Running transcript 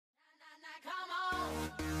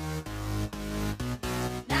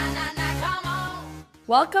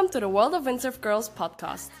Welcome to the World of Windsurf Girls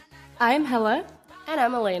podcast. I'm Hella. And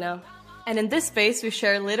I'm Elena. And in this space, we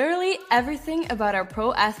share literally everything about our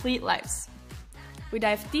pro athlete lives. We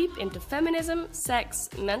dive deep into feminism, sex,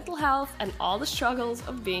 mental health, and all the struggles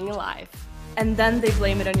of being alive. And then they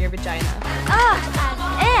blame it on your vagina.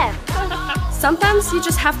 As if! Sometimes you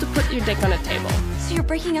just have to put your dick on a table. So you're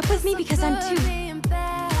breaking up with me because I'm too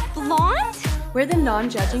blonde? We're the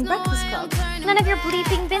non-judging breakfast club. None of your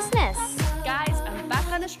bleeping business. Guys, I'm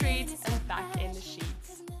back on the streets and back in the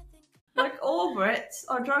sheets. Like all Brits,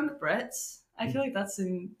 or drunk Brits. I feel like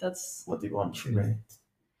that's... What do you want from me?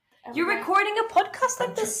 You're recording a podcast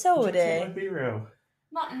episode, eh? Be real.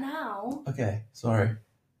 Not now. Okay, sorry.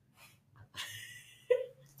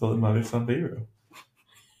 Thought it might be fun. Be real.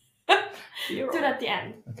 Do it at the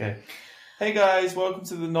end. Okay. Hey guys, welcome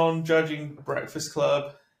to the non-judging breakfast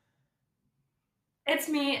club. It's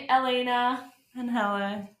me, Elena, and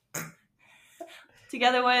Hella.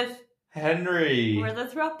 Together with... Henry. We're the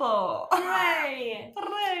throuple. Hooray!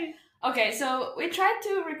 Hooray! Okay, so we tried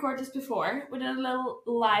to record this before. We did a little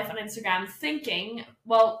live on Instagram thinking,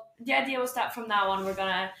 well, the idea was that from now on we're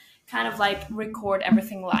gonna kind of like record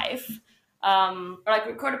everything live. Or like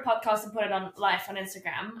record a podcast and put it on live on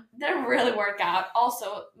Instagram. Didn't really work out.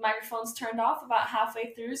 Also, microphones turned off about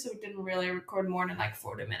halfway through, so we didn't really record more than like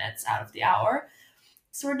 40 minutes out of the hour.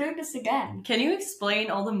 So we're doing this again. Can you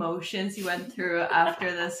explain all the motions you went through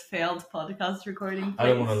after this failed podcast recording, please? I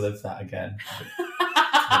don't want to live that again.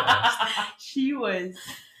 She was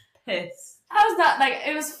pissed. How was that? Like,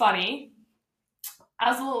 it was funny.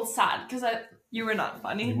 I was a little sad because You were not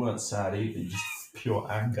funny. You weren't sad either, you just pure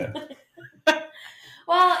anger.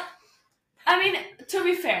 Well, I mean, to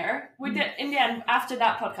be fair, we did, in the end, after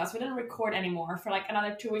that podcast, we didn't record anymore for like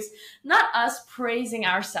another 2 weeks. Not us praising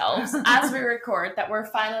ourselves as we record that we're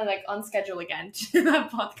finally like on schedule again to do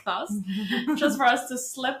that podcast. Just for us to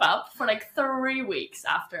slip up for like 3 weeks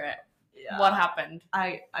after it. Yeah. What happened?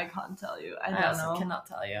 I can't tell you. I I don't also know. cannot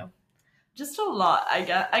tell you. Just a lot, I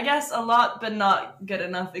guess a lot, but not good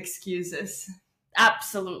enough excuses.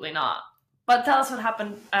 Absolutely not. But tell us what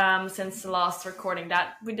happened since the last recording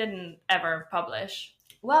that we didn't ever publish.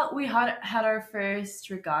 Well, we had our first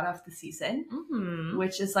regatta of the season, Mm-hmm.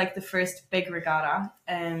 which is like the first big regatta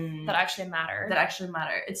That actually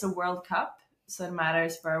matter. It's a World Cup, so it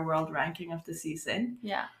matters for our world ranking of the season.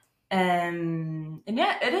 Yeah. And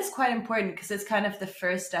yeah, it is quite important because it's kind of the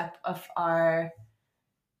first step of our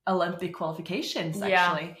Olympic qualifications,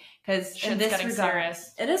 actually. Because in this getting regard,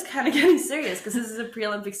 serious. it is kind of getting serious because this is a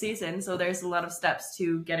pre-Olympic season, so there's a lot of steps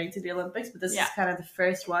to getting to the Olympics, but this is kind of the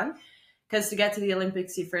first one. Because to get to the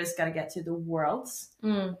Olympics, you first got to get to the Worlds,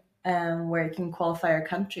 where you can qualify your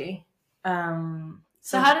country.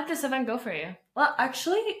 So how did this event go for you? Well,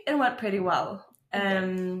 actually, it went pretty well.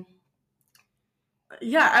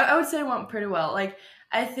 Yeah, I would say it went pretty well. Like,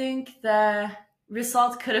 I think the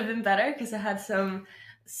result could have been better because I had some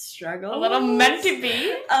struggles. A little meant to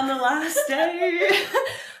be. On the last day.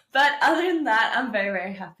 But other than that, I'm very,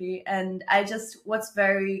 very happy. And what's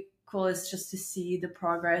very cool is just to see the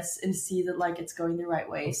progress and see that like it's going the right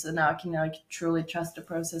way. So now I can like truly trust the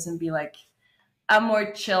process and be like, I'm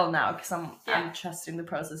more chill now because I'm trusting the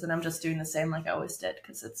process and I'm just doing the same like I always did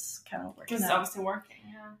because it's kind of working. Because it's obviously working,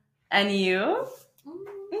 yeah. And you?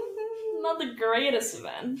 Not the greatest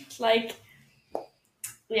event. Like,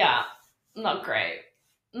 yeah, not great.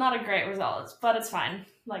 Not a great result, but it's fine.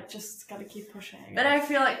 Like, just gotta keep pushing. But I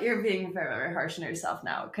feel like you're being very, very harsh on yourself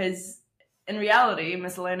now because in reality,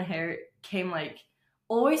 Miss Elena here came like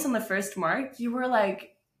always on the first mark. You were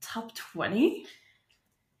like top 20.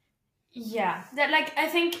 Yeah, that like I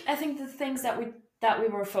think the things that we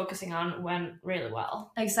were focusing on went really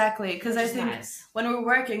well. Exactly, because I think nice. When we're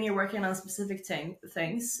working, you're working on specific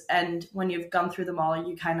things, and when you've gone through them all,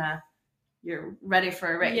 you're ready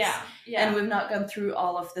for a race. Yeah. And we've not gone through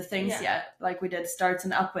all of the things yet. Like we did starts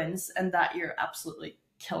and upwinds, and that you're absolutely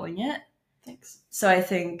killing it. Thanks. So I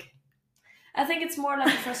think it's more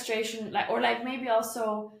like a frustration, like or like maybe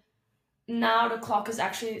also now the clock is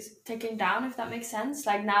actually ticking down, if that makes sense.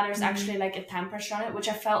 Like now there's actually like a time pressure on it, which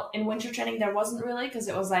I felt in winter training there wasn't really, because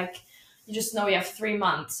it was like you just know you have 3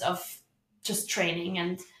 months of just training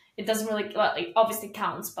and it doesn't really like obviously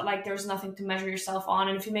counts, but like there's nothing to measure yourself on.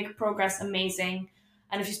 And if you make progress, amazing.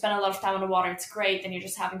 And if you spend a lot of time on the water, it's great and you're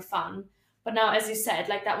just having fun. But now, as you said,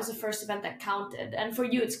 like that was the first event that counted. And for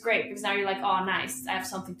you, it's great because now you're like, oh, nice, I have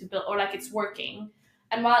something to build, or like it's working.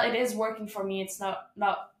 And while it is working for me, it's not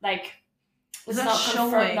like it's not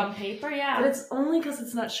confirmed on paper. Yeah, but it's only because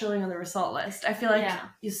it's not showing on the result list. I feel like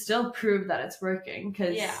you still prove that it's working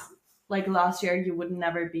because like last year you would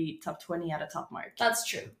never be top 20 at a top mark. That's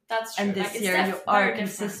true. And this like, year you are very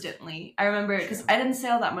consistently. I remember because I didn't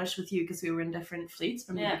sail that much with you because we were in different fleets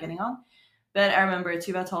from the beginning on. But I remember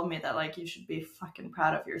Tuva told me that like you should be fucking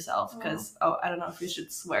proud of yourself because I don't know if we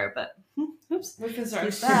should swear, but oops, we've been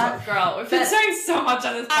swearing so much, girl. We've been swearing so much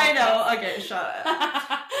on this podcast. I know. Okay, shut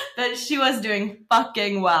up. But she was doing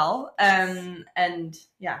fucking well, and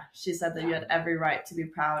yeah, she said that you had every right to be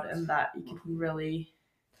proud and that you could really.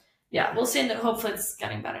 Yeah, we'll see. That hopefully it's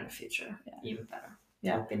getting better in the future. Yeah, even better.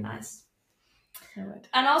 Yeah, that would be nice. I would.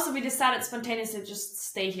 And also, we decided spontaneously to just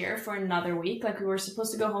stay here for another week. Like we were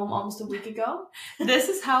supposed to go home almost a week ago. This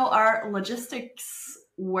is how our logistics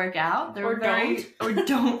work out. They're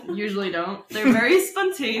usually don't. They're very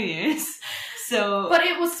spontaneous. So, but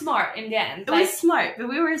it was smart in the end. It was smart. But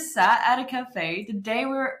we were sat at a cafe the day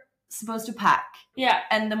we were supposed to pack. Yeah.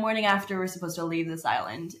 And the morning after, we were supposed to leave this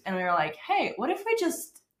island, and we were like, "Hey, what if we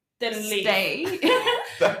just?" Didn't stay.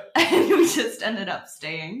 And we just ended up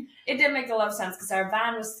staying. It did make a lot of sense because our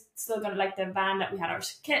van was still gonna, like the van that we had our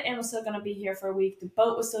kit in was still gonna be here for a week. The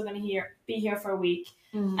boat was still gonna be here for a week.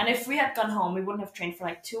 And if we had gone home, we wouldn't have trained for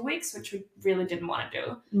like 2 weeks, which we really didn't want to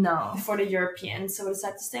do. No. Before the European, so we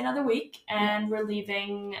decided to stay another week, and we're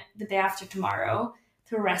leaving the day after tomorrow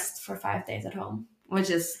to rest for 5 days at home. Which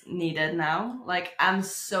is needed now. Like, I'm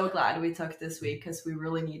so glad we took this week because we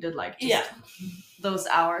really needed, like, just those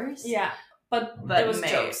hours. Yeah. But it was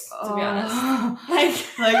jokes, to be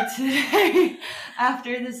honest. Like today,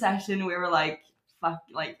 after the session, we were like, fuck,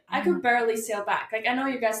 like... I could barely sail back. Like, I know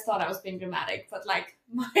you guys thought I was being dramatic, but, like,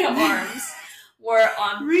 my arms were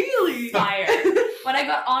on fire. When I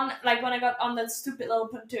got on that stupid little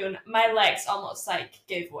pontoon, my legs almost, like,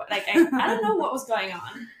 gave way. Like, I don't know what was going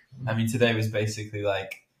on. I mean, today was basically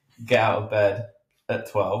like, get out of bed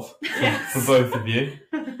at 12 for both of you.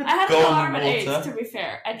 I had an alarm at 8, to be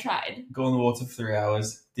fair. I tried. Go on the water for 3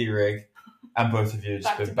 hours, de-rig, and both of you have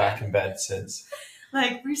just been back in bed since.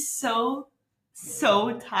 Like, we're so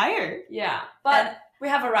tired. Yeah, but we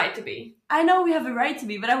have a right to be. I know we have a right to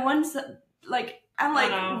be, but I'm like,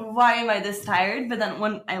 why am I this tired? But then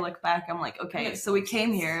when I look back, I'm like, okay, so we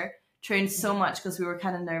came here, trained so much because we were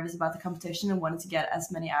kind of nervous about the competition and wanted to get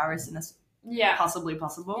as many hours in as possibly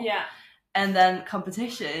possible. Yeah. And then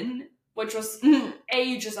competition, which was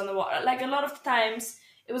ages on the water. Like a lot of times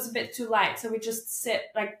it was a bit too light, so we just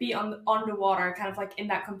be on the water, kind of like in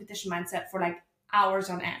that competition mindset for like hours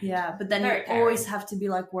on end. Yeah, but then you always have to be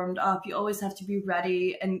like warmed up. You always have to be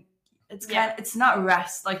ready, and it's not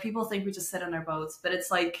rest. Like people think we just sit on our boats, but it's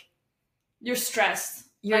like you're stressed.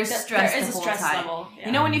 You're stressed. There is a stress level. Yeah.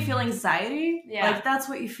 You know when you feel anxiety? Yeah. Like that's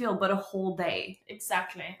what you feel, but a whole day.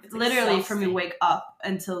 Exactly. It's literally exhausting. From you wake up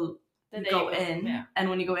until you go in, and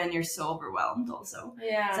when you go in, you're so overwhelmed. Also.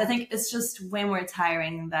 Yeah. So I think it's just way more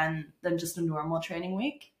tiring than just a normal training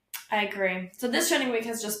week. I agree. So this training week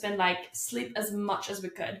has just been like sleep as much as we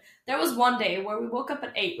could. There was one day where we woke up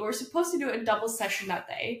at 8. We were supposed to do a double session that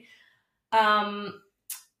day.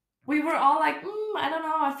 We were all like, I don't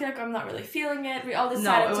know, I feel like I'm not really feeling it. We all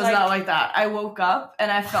decided No, it was not like that. I woke up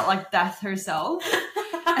and I felt like death herself. And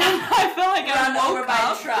I felt like I woke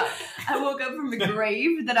up. Truck. I woke up from a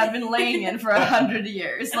grave that I've been laying in for 100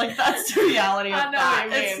 years. Like, that's the reality of that.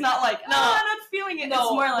 It's not like, I'm not feeling it. No,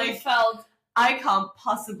 it's more like, we felt... I can't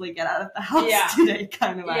possibly get out of the house today,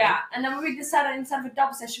 kind of. Yeah, and then we decided instead of a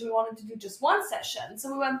double session, we wanted to do just one session.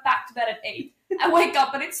 So we went back to bed at 8. I wake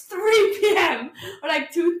up and it's 3 p.m. or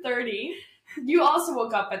like 2:30. You also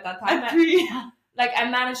woke up at that time. At 3. Like I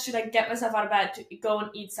managed to like get myself out of bed to go and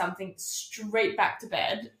eat something straight back to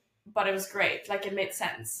bed, but it was great. Like it made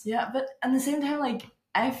sense. Yeah, but at the same time, like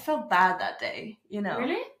I felt bad that day. You know,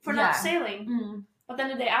 really for not sailing. Mm. But then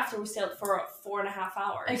the day after, we sailed for 4.5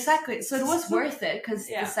 hours. Exactly. So it was worth it because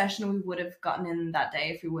the session we would have gotten in that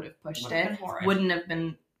day if we would have pushed it wouldn't have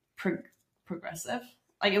been progressive.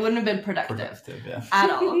 Like it wouldn't have been productive at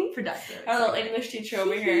all. Productive. Our little English teacher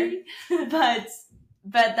over here.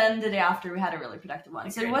 But then the day after, we had a really productive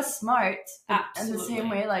one. So it was smart. Absolutely. In the same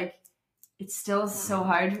way, like it's still so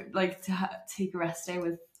hard, like to take a rest day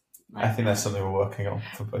with. I think that's something we're working on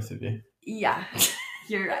for both of you. Yeah.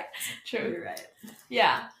 You're right. True. You're right.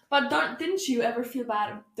 Yeah. But didn't you ever feel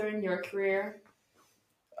bad during your career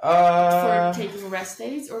for taking rest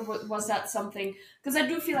days? Or was that something... Because I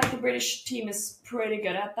do feel like the British team is pretty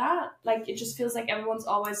good at that. Like, it just feels like everyone's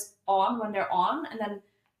always on when they're on and then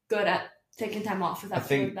good at taking time off without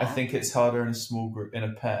feeling bad. I think it's harder in a small group, in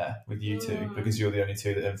a pair with you two, because you're the only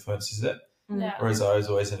two that influences it. Yeah. Whereas I was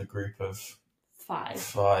always in a group of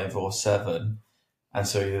 5 or 7. And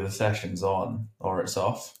so either the session's on or it's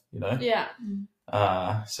off, you know? Yeah.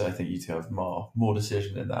 So I think you two have more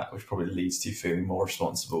decision in that, which probably leads to you feeling more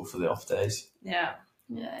responsible for the off days. Yeah.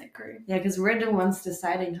 Yeah, I agree. Yeah, because we're the ones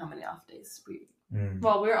deciding how many off days we.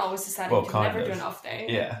 Well, we're always deciding to never do an off day.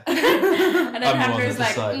 Yeah. And then I'm the one Henry's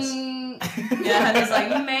that like, decides. Yeah, Henry's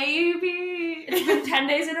like, maybe. It's been 10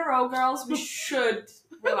 days in a row, girls. We should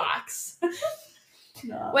relax.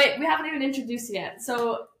 No. Wait, we haven't even introduced you yet.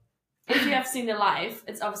 So, if you have seen the live,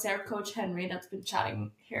 it's obviously our coach Henry that's been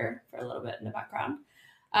chatting here for a little bit in the background.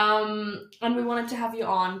 And we wanted to have you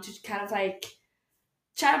on to kind of like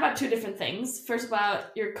chat about two different things. First,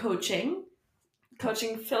 about your coaching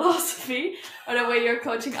philosophy, or the way you're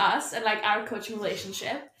coaching us and like our coaching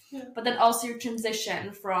relationship. Yeah. But then also your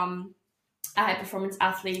transition from a high performance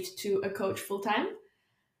athlete to a coach full time.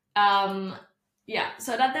 Yeah,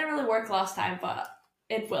 so that didn't really work last time, but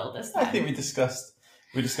it will this time. I think we discussed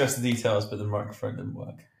the details, but the microphone didn't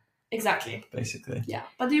work. Exactly. Basically. Yeah.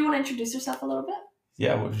 But do you want to introduce yourself a little bit?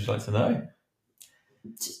 Yeah, what would you like to know?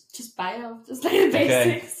 Just bio, just like the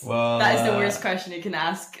basics. Okay. Well, that is the worst question you can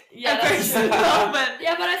ask. Yeah, that's true. But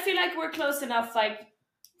yeah, but I feel like we're close enough, like,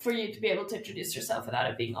 for you to be able to introduce yourself without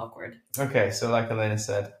it being awkward. Okay, so like Elena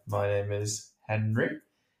said, my name is Henry.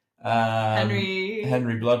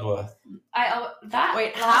 Henry Bloodworth.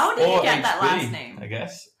 Wait, how did you get that last name? I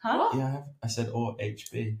guess. Huh? Yeah, I said or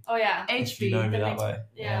HB. Oh yeah, If you know me that way.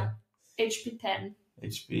 Yeah. HP10.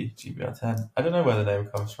 HB, GBR10. I don't know where the name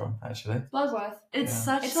comes from, actually. Bloodworth. It's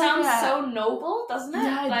such. It sounds so noble, doesn't it?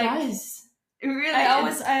 Yeah, it like, does. It really.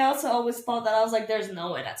 I also always thought that. I was like, "There's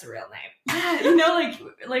no way that's a real name." Yeah, you know,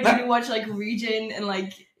 like when you watch like Region and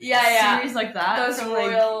like series like that, those from,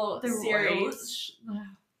 royal the series.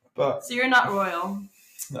 But so you're not royal.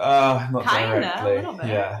 Not Kinda, directly. a little bit.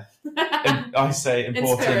 Yeah. I say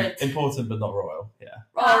spirit. important, but not royal. Yeah.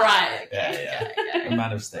 All right. Yeah. A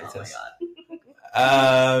man of status. Oh my God.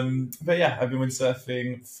 But yeah, I've been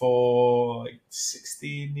windsurfing for like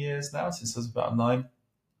 16 years now, since I was about 9.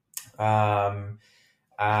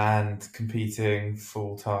 And competing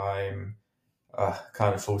full-time on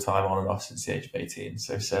and off since the age of 18,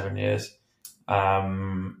 so 7 years.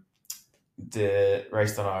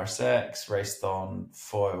 Raced on RSX, raced on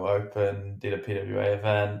Foil Open, did a PWA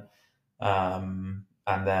event,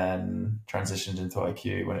 and then transitioned into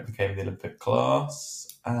IQ when it became the Olympic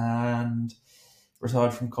class, and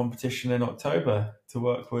retired from competition in October to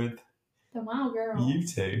work with the Wow Girl. You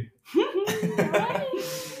two.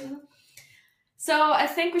 So I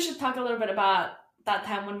think we should talk a little bit about that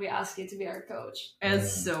time when we asked you to be our coach.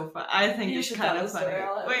 It's so fun. I think it's kind of funny.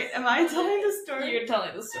 Wait, am I telling the story? You're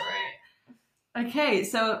telling the story. Okay,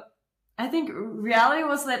 so I think reality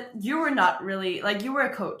was that you were not really like you were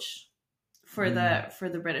a coach for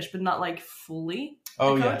the British, but not like fully.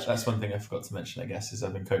 Oh yeah, that's one thing I forgot to mention. I guess is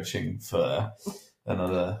I've been coaching for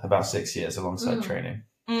another about 6 years alongside training.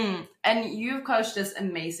 And you've coached this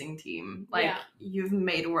amazing team. Like you've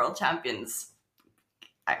made world champions,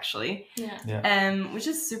 actually. Yeah. Which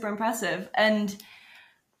is super impressive. And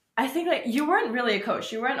I think like you weren't really a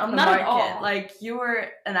coach. You weren't on the Not market. at all. Like you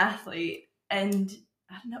were an athlete. And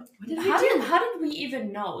I don't know. How did we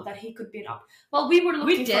even know that he could be an option? Well, we were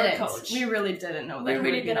looking for a coach. We really didn't know that we he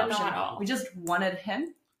really would be an didn't option know at all. We just wanted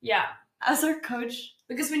him. Yeah. As our coach.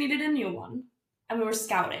 Because we needed a new one. And we were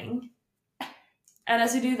scouting. And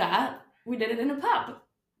as you do that, we did it in a pub.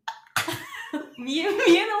 Me and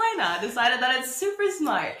Elena decided that it's super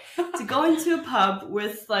smart to go into a pub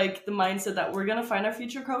with like the mindset that we're gonna find our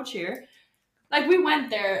future coach here. Like we went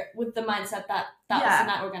there with the mindset that was the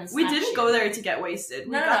night we're gonna smash. We didn't go there to get wasted.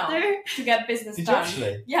 We got there to get business done. Did you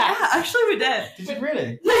actually? Yeah, actually we did. Did you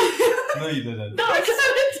really? No, you didn't. No,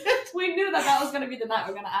 we knew that was gonna be the night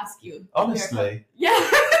we're gonna ask you. Honestly? Yeah.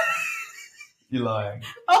 You're lying.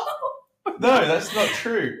 Oh. No, that's not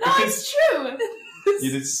true. No, it's true.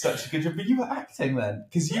 You did such a good job, but you were acting then,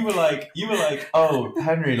 because you were like, oh,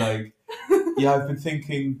 Henry, like, yeah, I've been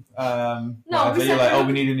thinking, whatever. You're like,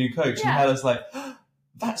 we need a new coach, and Heather's like, oh,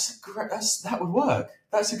 that would work.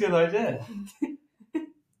 That's a good idea.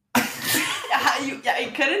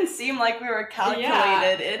 It couldn't seem like we were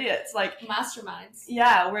calculated idiots, like masterminds.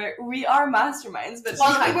 Yeah, we are masterminds, but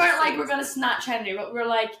we weren't like we're gonna snatch Henry, but we're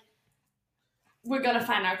like, we're gonna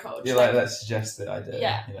find our coach. You're like, let's suggest the idea.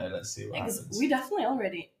 Yeah. Let's see what happens. We definitely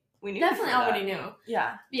already knew.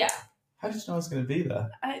 Yeah. Yeah. How did you know I was going to be there?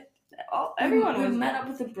 Everyone we met up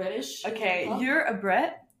with the British. Okay, pub. You're a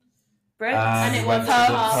Brit. And it was a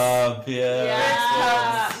pub.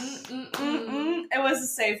 Yeah. It was a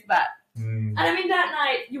safe bet. And I mean, that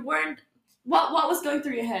night you weren't. What was going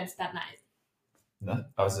through your heads that night? No,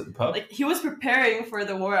 I was at the pub. Like he was preparing for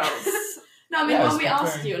the Worlds. No, I mean, Yeah, when it's we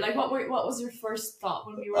asked very- you, like, what was your first thought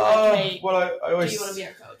when we were like, hey, well, I always do you want to be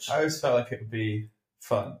our coach? I always felt like it would be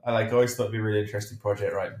fun. I always thought it'd be a really interesting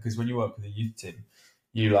project, right? Because when you work with a youth team,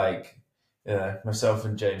 you myself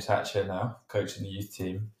and James Hatcher now coaching the youth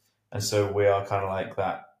team, and so we are kind of like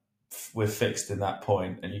that. We're fixed in that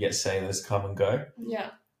point, and you get sailors come and go. Yeah.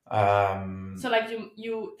 Um, So like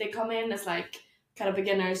they come in as like kind of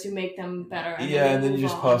beginners, you make them better. And and then you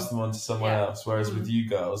just move pass on. them on to someone Yeah. else. Whereas with you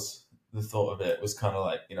girls, the thought of it was kind of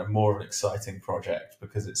like more of an exciting project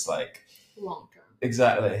because it's like long term.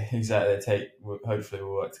 Exactly. Hopefully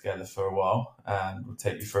we'll work together for a while, and we'll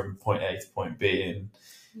take you from point A to point B, and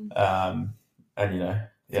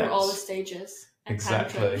Through all the stages. And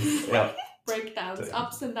exactly. tantrums, Yeah. breakdowns,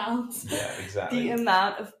 ups and downs. Yeah. Exactly. The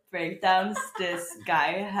amount of breakdowns this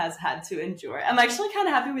guy has had to endure. I'm actually kind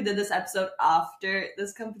of happy we did this episode after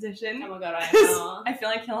this competition. Oh my god, I 'Cause know. I feel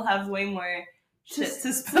like he'll have way more shit Just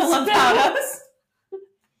to spill about us.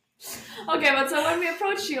 Okay, but so when we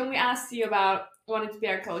approached you and we asked you about wanting to be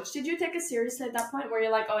our coach, did you take it seriously at that point where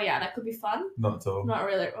you're like, oh yeah, that could be fun? Not at all. Not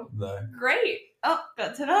really. Oh, No. great. Oh,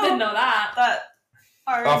 good to know. Didn't know that. That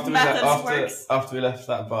our methods works. After we left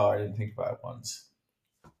that bar, I didn't think about it once.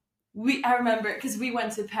 I remember because we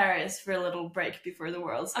went to Paris for a little break before the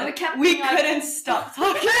Worlds. And we being like- couldn't stop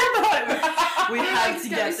talking about it. We We're have like, to "It's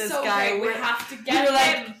gonna get be this so guy. great. We have to get were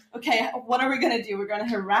like, him. Okay, what are we gonna do? We're gonna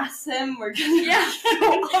harass him. We're gonna Yeah.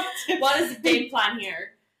 go up to What is the game plan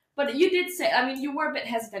here? But you did say, I mean, you were a bit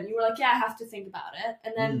hesitant. You were like, yeah, I have to think about it.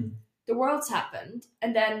 And then the Worlds happened.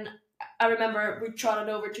 And then I remember we trotted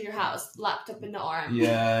over to your house, laptop in the arm.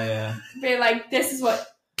 Yeah. Being like, this is what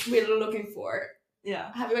we're looking for.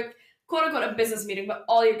 Yeah. Having like, quote unquote, a business meeting, but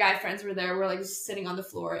all your guy friends were there. We're like just sitting on the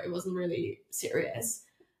floor. It wasn't really serious.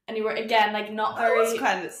 And you were, again, like not That was very...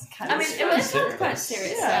 kind of I mean, it was quite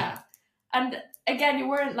serious, Yeah. yeah. And again, you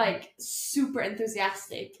weren't like super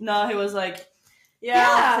enthusiastic. No, he was like, Yeah.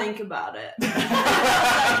 I'll think about it.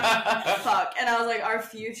 Fuck. And I was like, our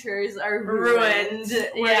futures are ruined.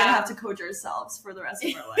 We're Yeah. gonna have to coach ourselves for the rest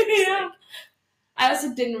of our lives. Yeah. Like, I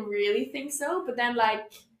also didn't really think so, but then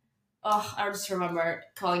like, I just remember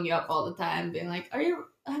calling you up all the time, being like, have you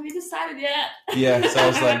decided yet? Yeah, so I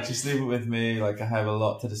was like, just leave it with me. Like, I have a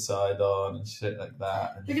lot to decide on and shit like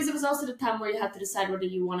that. And Because it was also the time where you had to decide whether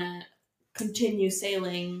you want to continue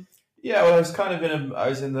sailing. yeah, well, I was kind of I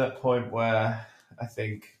was in that point where I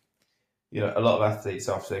think, a lot of athletes,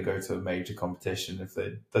 after they go to a major competition, if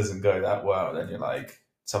it doesn't go that well, then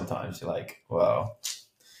sometimes you're like, well,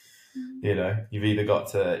 you've either got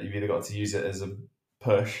to use it as a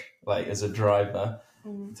push, like as a driver,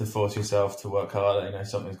 to force yourself to work harder.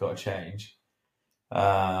 Something's got to change,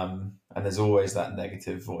 and there's always that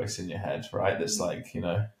negative voice in your head, right? That's like,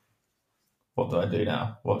 what do I do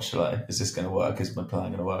now? What shall I? Is this going to work? Is my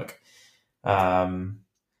plan going to work?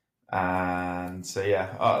 And so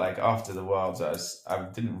yeah, like after the Worlds, I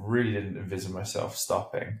didn't envision myself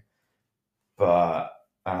stopping, but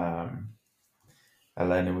Elena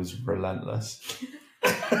was relentless.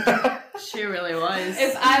 she really was.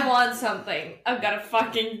 If I want something, I've got to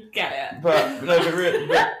fucking get it. But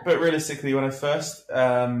realistically, when I first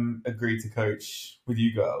agreed to coach with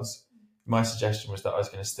you girls, my suggestion was that I was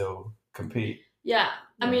going to still compete. Yeah.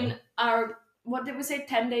 I mean, what did we say,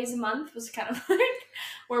 10 days a month was kind of like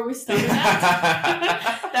where we started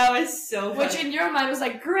at. That was so funny. Which in your mind was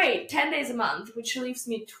like, great, 10 days a month, which leaves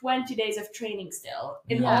me 20 days of training still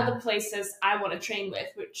in all the places I want to train with,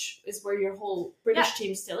 which is where your whole British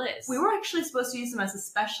team still is. We were actually supposed to use him as a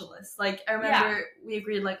specialist. Like, I remember we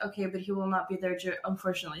agreed, like, okay, but he will not be there.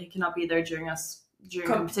 Unfortunately, he cannot be there during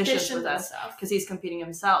competitions with us because he's competing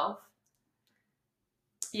himself.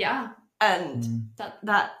 Yeah. And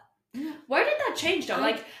that where did that change though?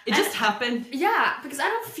 Like, it just happened. Yeah, because I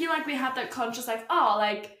don't feel like we had that conscious, like,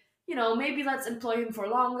 maybe let's employ him for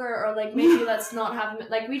longer, or like maybe let's not have him.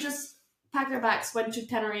 Like, we just packed our bags, went to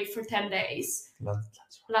Tenerife for 10 days.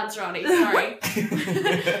 Lanzarote, sorry.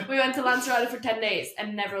 We went to Lanzarote for 10 days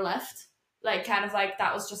and never left. Like, kind of like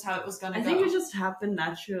that was just how it was gonna go. I think it just happened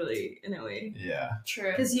naturally in a way. Yeah.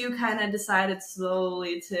 True. Because you kind of decided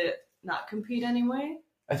slowly to not compete anyway.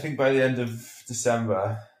 I think by the end of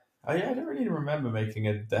December, I don't really remember making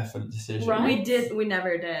a definite decision. Right. We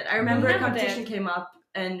never did. I remember We a never competition did. came up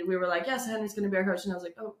and we were like, yes, Henry's going to be our coach. And I was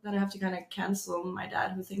like, oh, then I have to kind of cancel my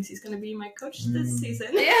dad who thinks he's going to be my coach this season.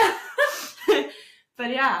 Yeah.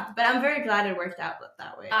 But I'm very glad it worked out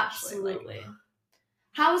that way. Absolutely. Actually.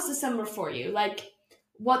 How was December for you? Like,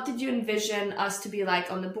 what did you envision us to be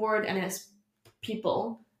like on the board and as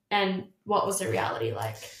people? And what was the reality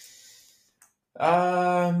like?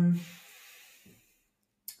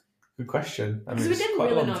 Good question. I Because mean, we it's didn't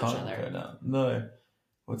quite a really long know each time other. ago now. No.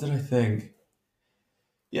 What did I think?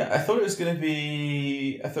 Yeah, I thought it was going to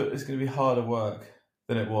be harder work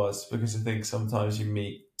than it was, because I think sometimes you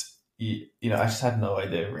meet, you know, I just had no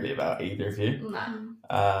idea really about either of you.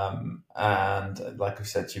 Nah. And like I've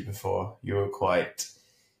said to you before, you were quite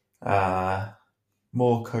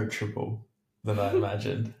more coachable than I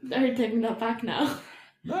imagined. Are you taking that back now?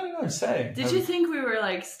 No, I'm saying. Did you think we were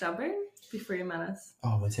like stubborn before you met us?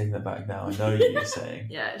 Oh, am I taking that back now? I know you were saying.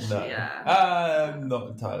 Yeah, No. yeah.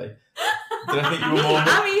 Not entirely. Did I think you were more...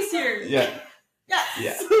 I'm easier. Yeah. Yes.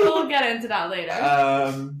 Yeah. We'll get into that later.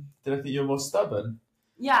 Did I think you were more stubborn?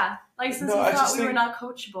 Yeah. Like, since No, we I thought just we were think- not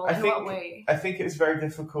coachable, I in think- what way? I think it was very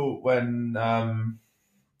difficult when...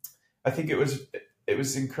 I think it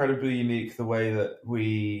was incredibly unique the way that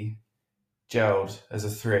we gelled as a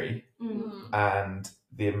three, and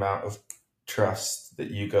the amount of trust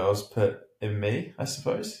that you girls put in me, I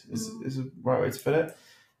suppose, is a right way to put it.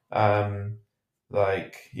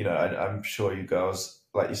 Like, you know, I'm sure you girls,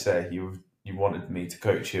 like you say, you wanted me to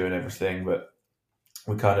coach you and everything, but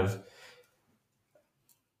we kind of...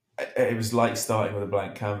 It was like starting with a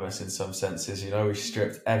blank canvas in some senses. You know, we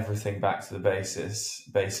stripped everything back to the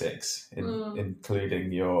basics,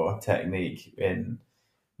 including your technique in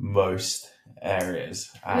most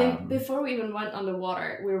areas. I mean, before we even went on the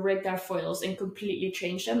water, we rigged our foils and completely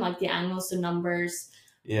changed them, like the angles, the numbers.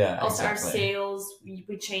 Yeah, also exactly. our sails,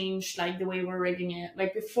 we changed like the way we're rigging it.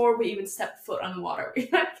 Like before we even stepped foot on the water, we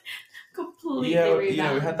like completely revamped. You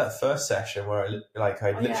know, we had that first session where I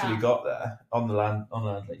literally yeah. got there on land,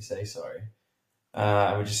 like you say, sorry.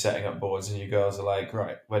 And we're just setting up boards, and you girls are like,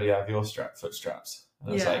 right, where do you have your foot straps?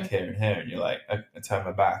 And I was like, here and here, and you're like, I turn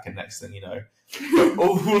my back, and next thing you know,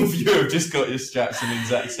 all of you have just got your straps in the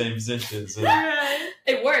exact same positions. And...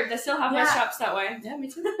 It worked. I still have my straps that way. Yeah, me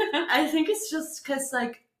too. I think it's just because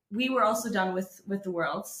like we were also done with the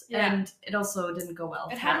Worlds, and it also didn't go well.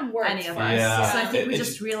 It hadn't worked any of for us. Yeah. So I think we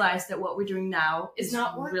just realized that what we're doing now is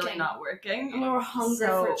not working. really not working. And we were hungry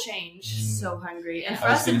for change. So hungry. And for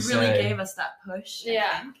I was us, it really gonna say- gave us that push.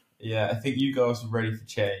 Yeah. Yeah, I think you guys were ready for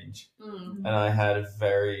change, and I had a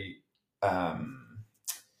very, I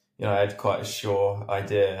had quite a sure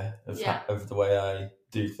idea of the way I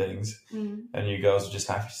do things, and you girls were just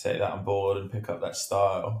happy to take that on board and pick up that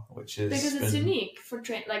style, which is because it's unique for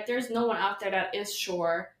train. Like, there's no one out there that is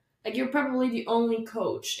sure. Like, you're probably the only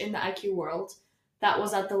coach in the IQ world that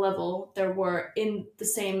was at the level there were in the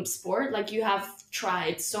same sport. Like, you have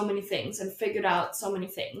tried so many things and figured out so many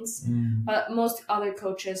things. But most other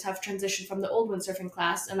coaches have transitioned from the old windsurfing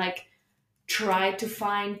class and like tried to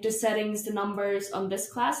find the settings, the numbers on this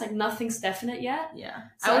class. Like, nothing's definite yet. Yeah.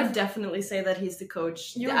 So I would definitely say that he's the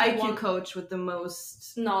coach, the IQ coach with the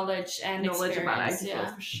most knowledge and knowledge about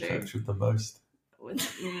experience, IQ for sure. coach with the most. Coach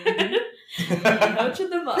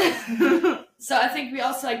with the most. So I think we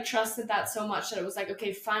also like trusted that so much that it was like,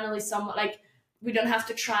 okay, finally someone, like, we don't have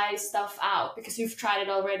to try stuff out because you've tried it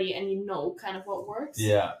already and you know kind of what works.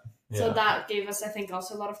 Yeah. So that gave us, I think,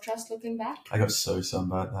 also a lot of trust looking back. I got so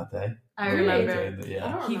sunburnt that day. I Really? remember. Yeah.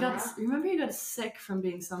 I don't He remember. remember he got sick from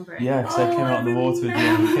being sunburned. Yeah, because I came out in the water with you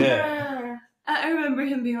on the kit. I remember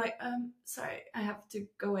him being like, sorry, I have to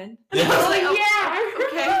go in. Yeah. I was like, yeah.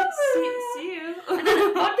 okay, see you. And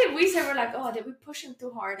then what did we say? We're like, oh, did we push him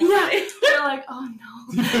too hard? Yeah, we're like, oh no.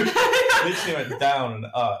 Literally went down and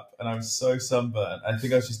up, and I was so sunburnt. I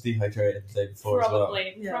think I was just dehydrated the day before as well.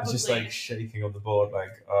 Probably. Yeah. I was just like shaking on the board,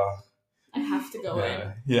 like, oh. I have to go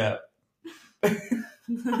in. Yeah.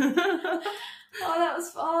 Oh, that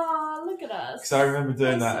was, look at us. Because I remember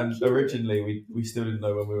doing That's that, so and cute. originally we still didn't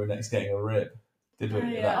know when we were next getting a rib, did we? Oh, At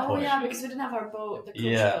yeah. that Oh, point. yeah, because we didn't have our boat, the coach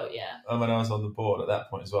boat, yeah. And when I was on the board at that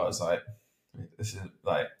point as well, I was like, this isn't,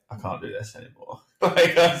 like, I can't do this anymore.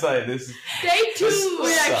 Like, I was like, this is... Day two!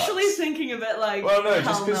 We're Sucks. actually thinking a bit like, Well, no,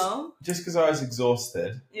 hell just because I was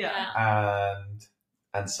exhausted Yeah.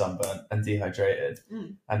 and sunburnt and dehydrated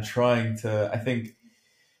Mm. and trying to, I think,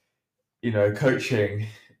 you know, coaching,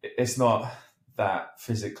 it's not that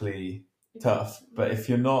physically tough, but if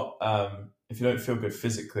you're not, if you don't feel good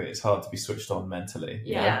physically, it's hard to be switched on mentally.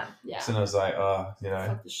 you know? Yeah. So then I was like, you know,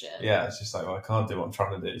 Fuck the shit. yeah, it's just like, well, I can't do what I'm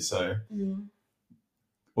trying to do. So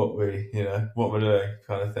what we're doing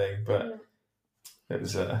kind of thing. But it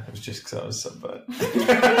was just because I was sunburnt.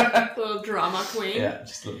 Little drama queen. Yeah,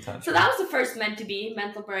 just a little tantrum. So that was the first meant to be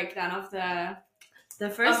mental breakdown of the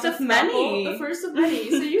first the of many. couple, the first of many.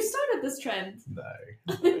 So you started this trend. No.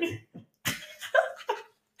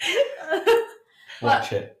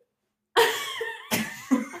 Watch it.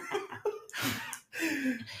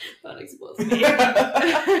 Don't expose me.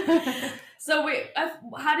 So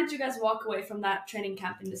how did you guys walk away from that training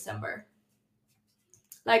camp in December?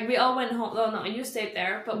 Like we all went home. Oh no, you stayed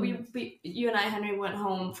there, but we you and I, Henry, went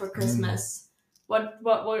home for Christmas. What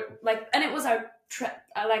like, and it was our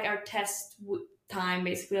our test time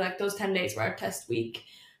basically. Like those 10 days were our test week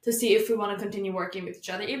to see if we want to continue working with each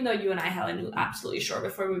other. Even though you and I, Helen, knew absolutely sure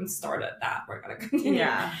before we even started that we're gonna continue.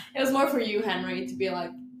 Yeah, it was more for you, Henry, to be like,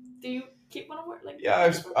 do you keep on work? Like, yeah,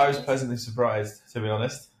 I was pleasantly surprised, to be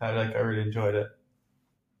honest. I really enjoyed it.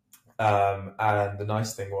 And the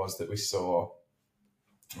nice thing was that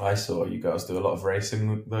I saw you girls do a lot of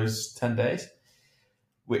racing those 10 days,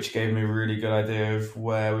 which gave me a really good idea of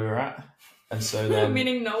where we were at. And so then...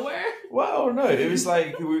 Meaning nowhere? Well, no, it was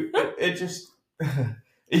like, it just...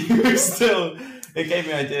 it gave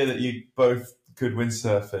me an idea that you both good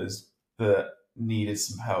windsurfers that needed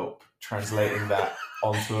some help translating that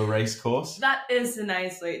onto a race course. that is a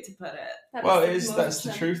nice way to put it. That's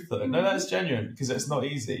the truth though. No, that's genuine, because it's not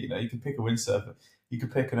easy. You know, you can pick a windsurfer. You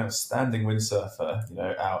could pick an outstanding windsurfer, you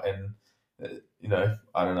know, out in, you know,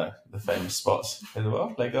 I don't know, the famous spots in the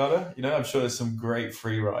world, Lake Garda. You know, I'm sure there's some great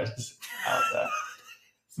free riders out there.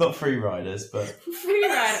 It's not free riders, but... Free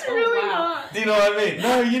riders? It's really not. Do you know what I mean?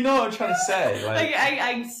 No, you know what I'm trying to say. Like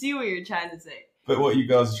I see what you're trying to say. But what you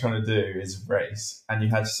guys are trying to do is race, and you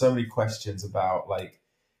had so many questions about, like,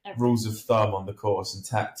 rules of thumb on the course and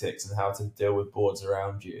tactics and how to deal with boards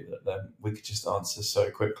around you that then we could just answer so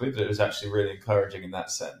quickly that it was actually really encouraging in that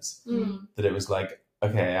sense. That it was like,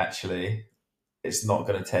 okay, actually it's not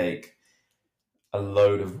going to take a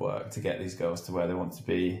load of work to get these girls to where they want to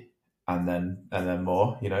be and then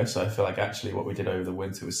more, you know. So I feel like actually what we did over the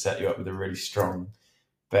winter was set you up with a really strong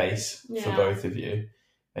base for both of you,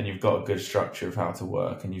 and you've got a good structure of how to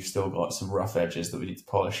work, and you've still got some rough edges that we need to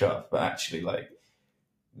polish up, but actually like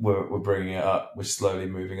we're bringing it up. We're slowly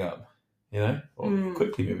moving up, you know, or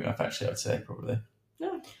quickly moving up. Actually, I'd say probably.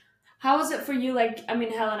 Yeah. How was it for you? Like, I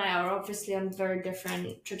mean, Helen and I are obviously on very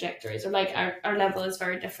different trajectories, or like our level is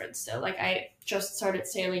very different still. Like, I just started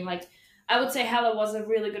sailing. Like, I would say Helen was a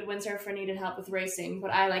really good windsurfer, needed help with racing,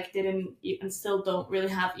 but I like didn't and still don't really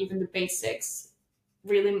have even the basics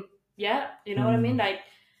really yet. You know what I mean? Like,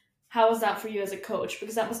 how was that for you as a coach?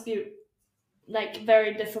 Because that must be like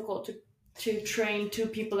very difficult to train two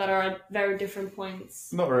people that are at very different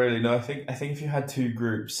points. Not really, no. I think if you had two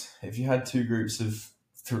groups of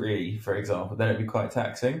 3, for example, then it'd be quite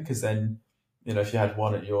taxing, because then, you know, if you had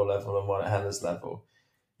one at your level and one at Hella's level,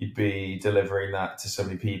 you'd be delivering that to so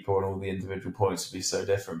many people and all the individual points would be so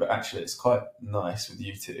different. But actually it's quite nice with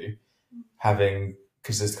you two having,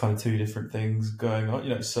 because there's kind of 2 different things going on.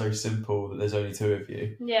 You know, it's so simple that there's only 2 of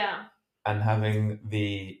you. Yeah. And having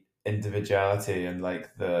the individuality and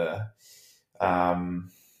like the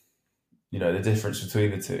you know, the difference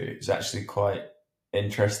between the 2 is actually quite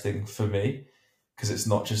interesting for me, because it's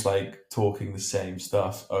not just like talking the same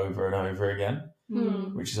stuff over and over again,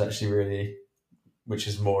 which is actually which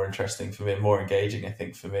is more interesting for me and more engaging, I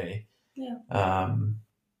think, for me. Yeah.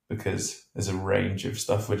 Because there's a range of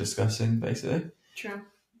stuff we're discussing, basically. True.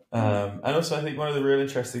 And also I think one of the real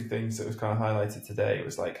interesting things that was kind of highlighted today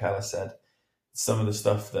was, like Hella said, some of the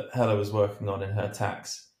stuff that Hella was working on in her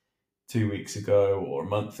tax 2 weeks ago or a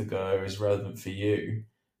month ago is relevant for you.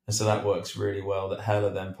 And so that works really well, that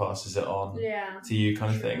Hella then passes it on to you,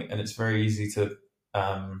 kind of thing. And it's very easy to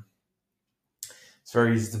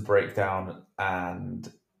break down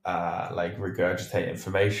and like regurgitate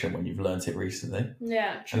information when you've learnt it recently.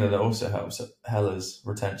 Yeah, true. And then it also helps Hella's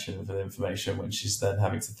retention of the information when she's then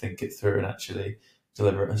having to think it through and actually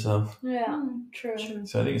deliver it herself. Yeah, true.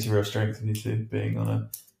 So I think it's a real strength of you two being on a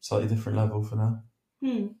slightly different level for now.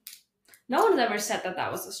 No one's ever said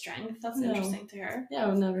that was a strength. That's interesting to hear. Yeah,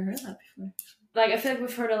 I've never heard that before. Like, I feel like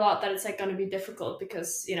we've heard a lot that it's like going to be difficult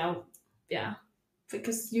because, you know,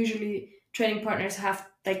 because usually training partners have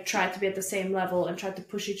like tried to be at the same level and try to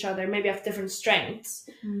push each other, maybe have different strengths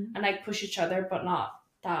and like push each other, but not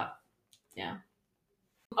that. Yeah.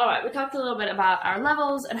 All right, we talked a little bit about our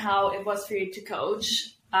levels and how it was for you to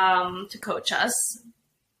coach us.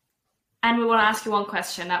 And we want to ask you one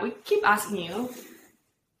question that we keep asking you.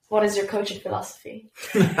 What is your coaching philosophy?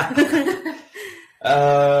 Yeah,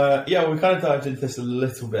 we kind of dived into this a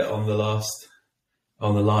little bit on the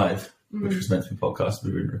live, which was meant to be podcast,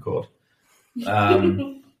 but we didn't record.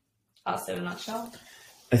 That's in a nutshell.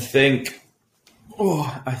 I think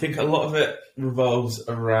a lot of it revolves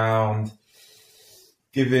around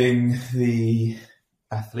giving the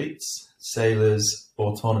athletes, sailors,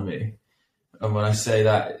 autonomy. And when I say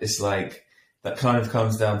that, it's like that kind of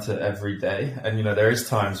comes down to every day. And, you know, there is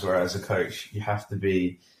times where as a coach, you have to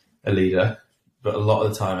be a leader. But a lot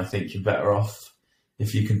of the time, I think you're better off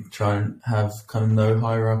if you can try and have kind of no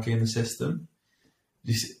hierarchy in the system,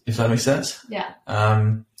 if that makes sense. Yeah.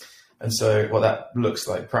 And so what that looks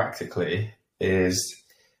like practically is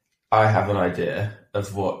I have an idea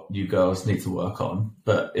of what you girls need to work on,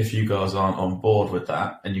 but if you girls aren't on board with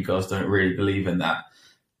that and you girls don't really believe in that,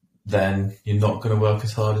 then you're not going to work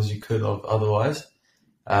as hard as you could otherwise.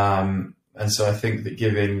 And so I think that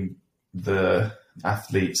giving the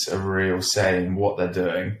athletes a real say in what they're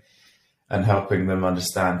doing and helping them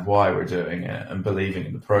understand why we're doing it and believing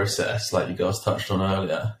in the process, like you guys touched on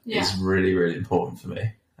earlier, is really, really important for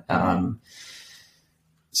me.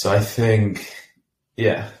 So I think,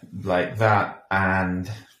 like that and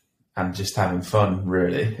just having fun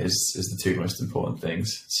really is the two most important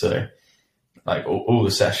things. So like all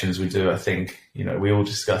the sessions we do, I think, we all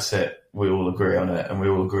discuss it, we all agree on it, and we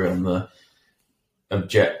all agree on the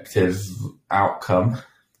objective outcome,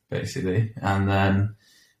 basically. And then,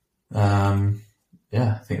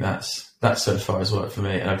 I think that's so far has worked for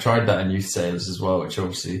me. And I've tried that in youth sailors as well, which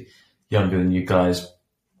obviously younger than you guys,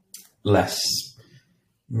 less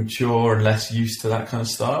mature and less used to that kind of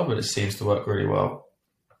style, but it seems to work really well,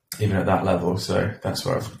 even at that level. So that's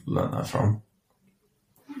where I've learned that from.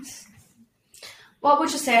 What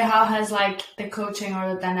would you say, how has like the coaching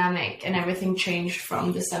or the dynamic and everything changed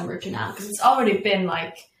from December to now? Because it's already been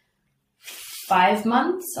like 5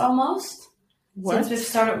 months almost since we've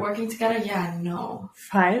started working together. Yeah, no.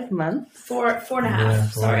 5 months? Four and a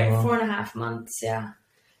half. 4.5 months. Yeah.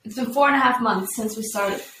 It's been 4.5 months since we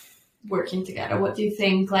started working together. What do you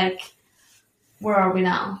think? Like, where are we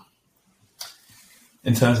now?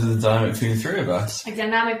 In terms of the dynamic between the three of us? Like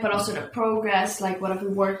dynamic, but also the progress, like what have we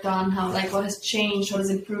worked on, how, like what has changed, what has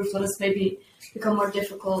improved, what has maybe become more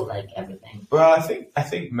difficult, like everything. Well, I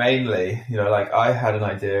think mainly, like I had an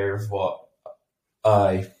idea of what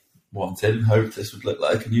I wanted and hoped this would look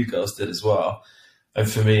like, and you girls did as well. And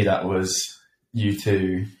for me, that was you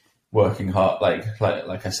two working hard,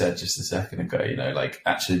 like I said just a second ago, like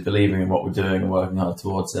actually believing in what we're doing and working hard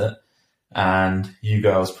towards it. And you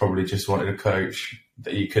girls probably just wanted a coach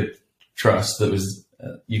that you could trust, that was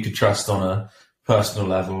you could trust on a personal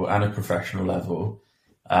level and a professional level,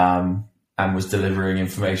 and was delivering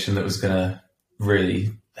information that was going to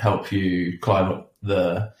really help you climb up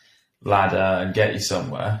the ladder and get you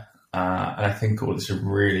somewhere. And I think all this is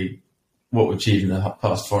really what we've achieved in the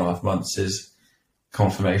past 4.5 months is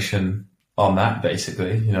confirmation on that,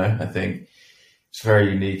 basically. I think it's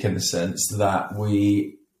very unique in the sense that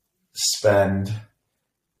we spend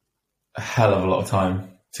a hell of a lot of time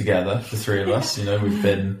together, the three of us. We've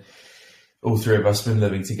been, all three of us been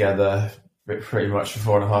living together pretty much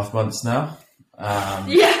for 4.5 months now.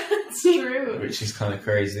 It's true. Which is kind of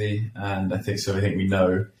crazy. And I think we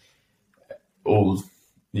know all,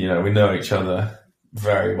 we know each other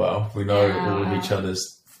very well. We know all of each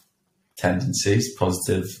other's tendencies,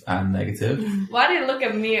 positive and negative. Why do you look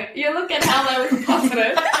at me? You look at Hannah with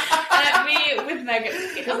positive and at me with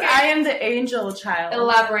negative. Because I am the angel child.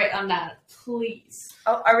 Elaborate on that, please.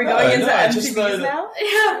 Oh, are we going into MTVs now?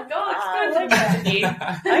 Yeah, go into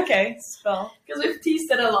MTV. Okay, spell. Because we've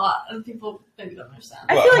teased it a lot and people maybe don't understand.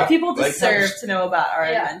 I feel like people deserve to know about our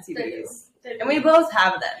MTVs. And we both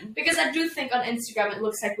have them. Because I do think on Instagram it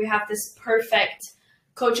looks like we have this perfect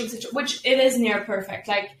coaching situation, which it is near perfect.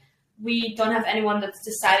 Like, we don't have anyone that's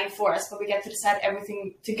deciding for us, but we get to decide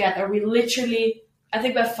everything together. We literally, I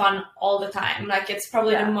think we have fun all the time. Like, it's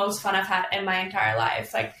probably the most fun I've had in my entire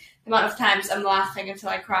life. Like, the amount of times I'm laughing until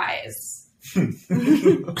I cry is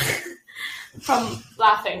from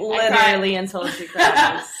laughing. Literally until she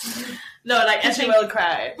cries. No, like, and she will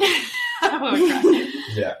cry. I will cry.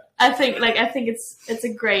 Yeah. I think it's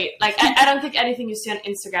a great, like, I don't think anything you see on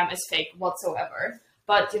Instagram is fake whatsoever.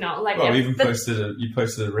 But, like... Well, you posted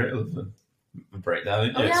a reel of the breakdown,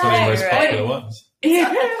 didn't you? It's one of the most popular ones.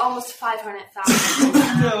 It's almost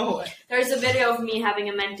 500,000. No. There's a video of me having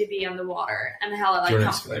a mentee bee on the water, and Hella, like, do you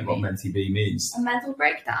want to explain what mentee bee means? A mental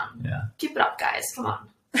breakdown. Yeah. Keep it up, guys. Come on.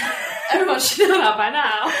 Everyone should know that by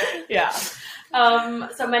now. Yeah.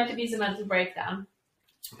 So mentee bee is a mental breakdown.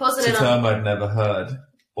 It's a term I've never heard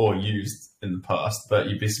or used in the past, but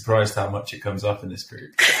you'd be surprised how much it comes up in this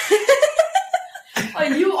group.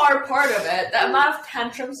 Well, you are part of it. The amount of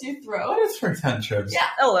tantrums you throw. I don't throw tantrums. Yeah.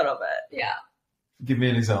 A little bit. Yeah. Give me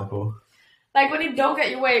an example. Like when you don't get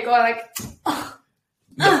your way, you go like...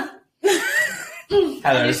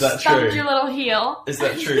 Hello, is that true? You your little heel. Is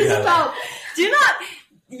that true, Helen? Stop. Do not...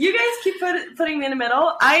 You guys keep putting me in the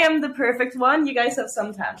middle. I am the perfect one. You guys have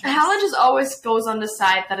some tantrums. Helen just always goes on the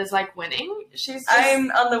side that is like winning. I'm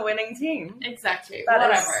on the winning team. Exactly. That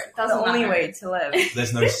whatever. Is the only way to live.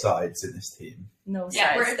 There's no sides in this team. no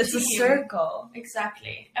Yeah, we're sides. a It's a team. circle.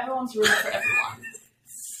 Exactly. Everyone's rooting for everyone.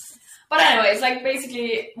 But anyways, like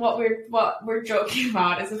basically what we're joking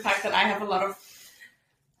about is the fact that I have a lot of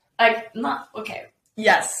like not okay.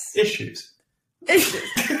 Yes. Issues. Issues.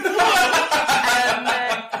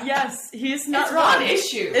 Yes, he's not It's wrong. one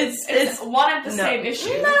issue. It's one and the no. same issue.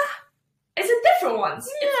 Nah. Is it different ones?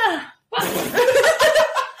 Yeah.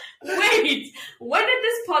 Wait, when did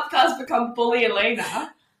this podcast become Bully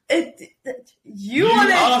Elena? You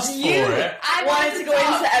asked for it. I wanted to go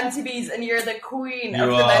talk. into MTVs, and you're the queen You of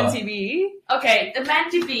the are. MTV. Okay, the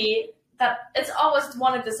meant to be that it's always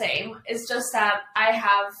one and the same. It's just that I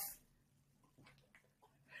have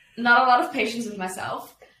not a lot of patience with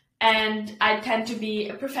myself, and I tend to be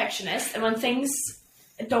a perfectionist. And when things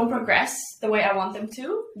don't progress the way I want them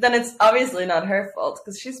to, Then it's obviously not her fault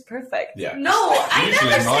because she's perfect. Yeah. no, I Usually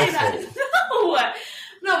never my say that. fault.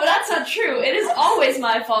 No, but that's not true. It is always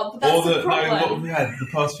my fault. But that's the problem. what we had the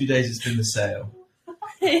past few days has been the sail,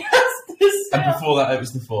 Yes, this and before that it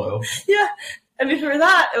was the foil. yeah, and before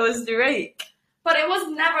that it was the rake. But it was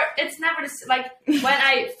never. It's never like when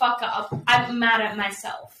I fuck up, I'm mad at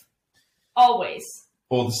myself. Always.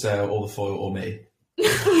 Or the sail, or the foil, or me.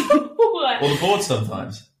 What? Or the board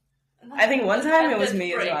sometimes. I think one time I it was did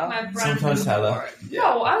me as break well. my brand Sometimes new Hella. board. Yeah.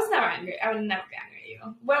 No, I was never angry. I would never be angry at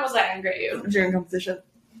you. When was I angry at you? During competition.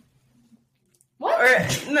 What?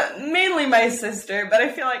 Or mainly my sister, but I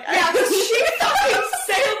feel like Yeah, because she fucking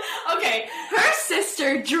sailed. Okay, her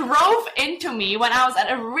sister drove into me when I was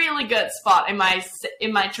at a really good spot in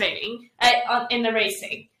my training in the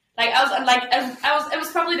racing. Like it was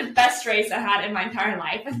probably the best race I had in my entire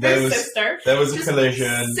life. And her sister There was a just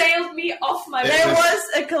collision. sailed me off my. there was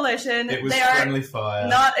a collision. It was they are friendly fire.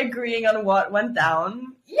 not agreeing on what went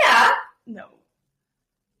down. Yeah, No.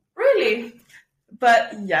 really.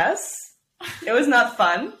 But yes, it was not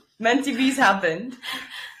fun. Mentees happened.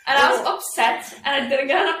 And I was upset, and I didn't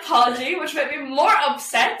get an apology, which made me more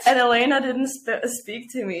upset. And Elena didn't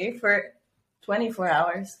speak to me for 24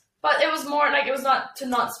 hours. But it was more like it was not to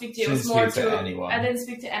not speak to you. It was She more didn't speak to to anyone. I didn't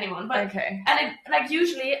speak to anyone. But Okay. and it, like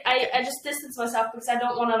usually I just distance myself because I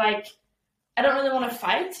don't want to I don't really want to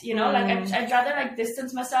fight. You know, like I'd rather like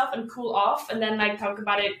distance myself and cool off and then like talk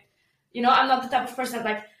about it. You know, I'm not the type of person that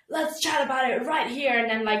like let's chat about it right here and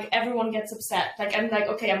then like everyone gets upset. Like I'm like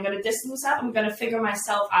okay, I'm gonna distance myself. I'm gonna figure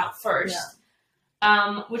myself out first.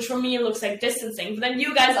 Yeah. Which for me looks like distancing. But then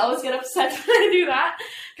you guys always get upset when I do that.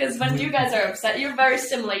 Because when you guys are upset, you're very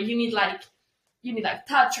similar. You need like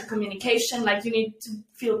touch or communication. Like you need to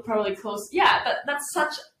feel probably close. Yeah, that's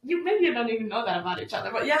such maybe you don't even know that about each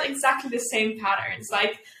other, but you have exactly the same patterns.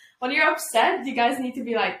 Like when you're upset, you guys need to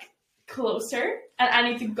be like closer and I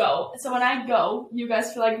need to go. So when I go, you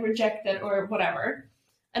guys feel like rejected or whatever.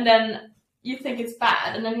 And then you think it's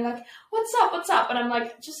bad, and then you're like, what's up? And I'm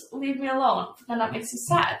like, just leave me alone. But then that makes you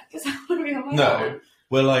sad, because I want to be on my own. No.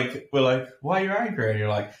 We're like, why are you angry? And you're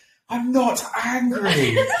like, I'm not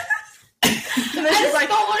angry. And then she's like,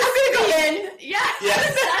 don't want to I'm speak. in. Yeah, Yeah.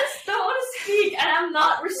 I just don't want to speak, and I'm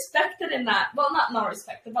not respected in that. Well, not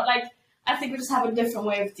respected, but like, I think we just have a different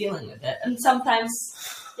way of dealing with it. And sometimes,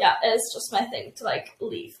 yeah, it's just my thing to like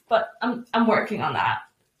leave. But I'm working on that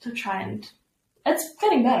to try and it's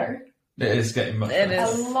getting better. It is getting much It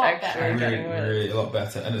better. is A lot actually better. getting worse. Really a lot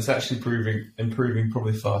better. And it's actually improving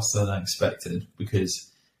probably faster than I expected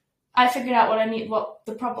because I figured out what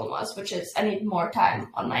the problem was, which is I need more time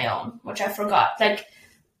on my own, which I forgot. Like,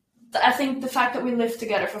 I think the fact that we lived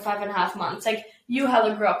together for 5.5 months, like, you,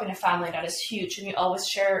 Hella, grew up in a family that is huge and you always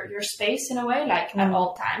share your space in a way, like, at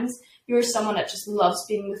all times. You're someone that just loves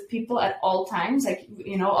being with people at all times. Like,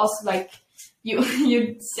 you know, also, like,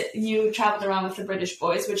 you traveled around with the British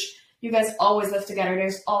boys, which you guys always live together.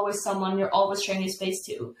 There's always someone you're always sharing your space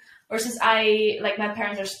to. Versus my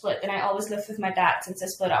parents are split and I always lived with my dad since I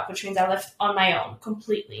split up, which means I lived on my own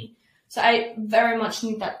completely. So I very much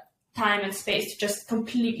need that time and space to just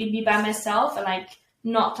completely be by myself and like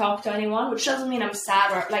not talk to anyone, which doesn't mean I'm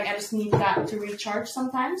sad or like I just need that to recharge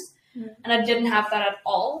sometimes. And I didn't have that at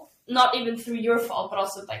all, not even through your fault, but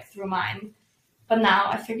also like through mine. But now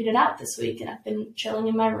I figured it out this week and I've been chilling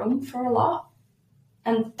in my room for a lot.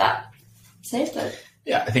 And that saved it.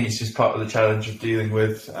 yeah, I think it's just part of the challenge of dealing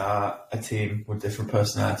with a team with different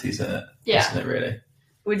personalities in it. Yeah. Isn't it really?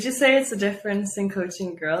 Would you say it's a difference in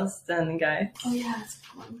coaching girls than guys? Oh yeah, that's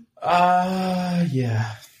a good one.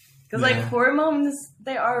 Yeah. Because like hormones,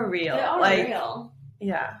 they are real. They are like, real.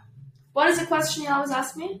 Yeah. What is the question you always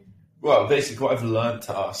ask me? Well, basically what I've learned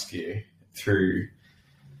to ask you through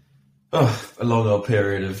a long old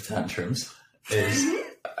period of tantrums is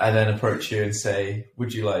I then approach you and say,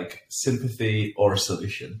 would you like sympathy or a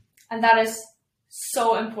solution? And that is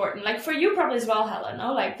so important? Like for you probably as well, Helen,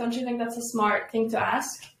 no? Like, don't you think that's a smart thing to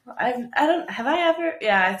ask?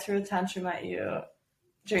 I threw a tantrum at you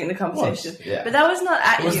during the conversation. Once, yeah. But that was not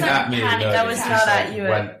at It you. wasn't at me. That was not at you.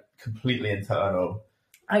 Went completely internal.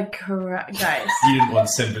 Guys. You didn't want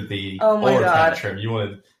sympathy Oh my or a God. tantrum. You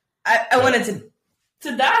wanted... I wanted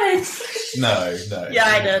to die. No. Yeah,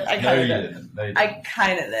 I did. I kind of did. Didn't. No, you didn't. I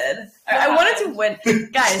kind of did. I wanted to win.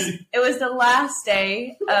 Guys, it was the last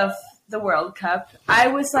day of the World Cup. I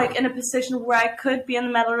was like in a position where I could be in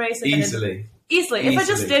the medal race. Easily. If I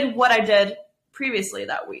just did what I did previously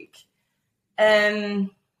that week. I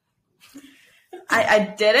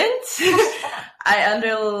didn't. I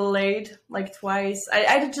underlaid like twice.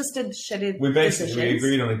 I just did shitty We decisions.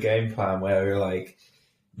 agreed on a game plan where we were like,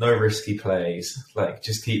 no risky plays, like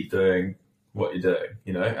just keep doing what you're doing,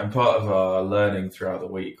 you know? And part of our learning throughout the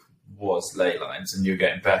week was lay lines, and you're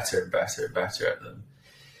getting better and better and better at them.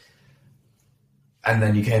 And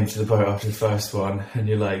then you came to the boat after the first one, and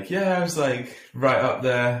you're like, yeah, I was like right up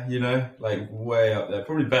there, you know, like way up there,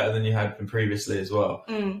 probably better than you had been previously as well.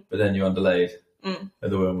 But then you underlaid at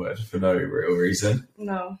the windward for no real reason.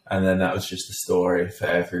 No. And then that was just the story for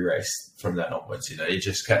every race from then onwards. You know, you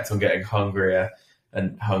just kept on getting hungrier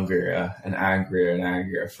and hungrier and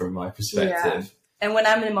angrier from my perspective. Yeah. And when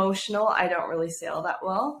I'm emotional, I don't really sail that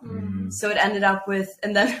well. So it ended up with,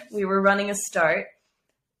 and then we were running a start.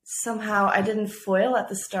 Somehow I didn't foil at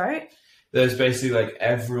the start. There's basically like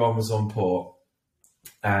everyone was on port,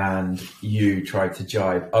 and you tried to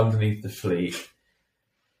jibe underneath the fleet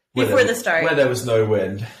Before the start. where there was no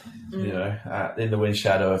wind, you know, in the wind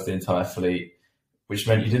shadow of the entire fleet, which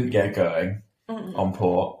meant you didn't get going on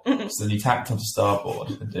port. So then you tacked onto starboard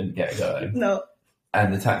and didn't get going. No.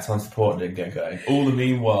 And the tacked onto port and didn't get going. All the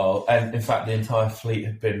meanwhile, and in fact, the entire fleet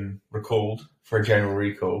had been recalled for a general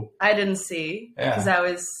recall. I didn't see because I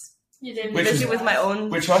was busy with my own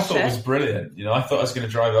Which I thought shit. was brilliant. You know, I thought I was going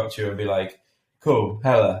to drive up to you and be like, cool,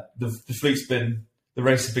 Hella, the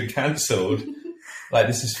race has been cancelled. Like,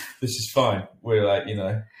 this is fine. We're like, you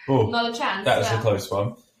know, oh, Not a chance. that was a close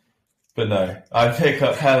one. But no, I pick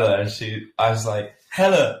up Hella and I was like,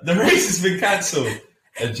 Hella, the race has been cancelled.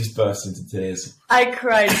 And just burst into tears. I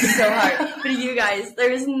cried so hard. But you guys,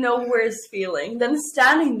 there is no worse feeling than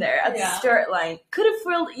standing there at the start line. Could have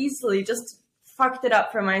foiled easily, just fucked it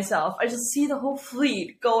up for myself. I just see the whole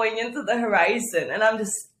fleet going into the horizon, and I'm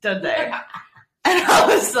just stood there. And I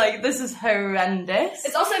was like, this is horrendous.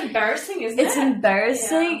 It's also embarrassing, isn't it? It's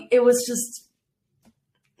embarrassing. Yeah. It was just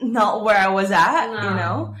not where I was at, you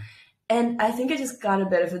know? And I think I just got a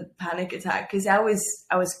bit of a panic attack because I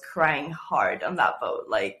was crying hard on that boat.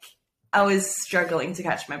 Like, I was struggling to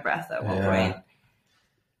catch my breath at one point.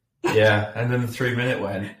 Yeah, and then the 3-minute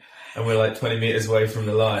went, and we're like 20 meters away from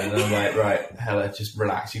the line, and I'm like, right, Hella, just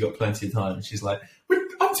relax, you got plenty of time. And she's like,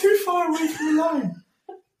 I'm too far away from the line.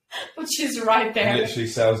 But she's right there. And literally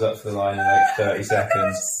sails up to the line in like 30 seconds. I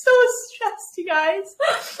was so stressed, you guys.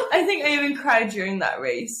 I think I even cried during that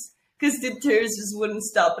race. Because the tears just wouldn't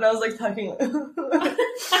stop, and I was like talking.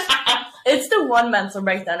 It's the one mental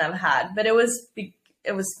breakdown I've had, but it was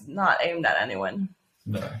not aimed at anyone.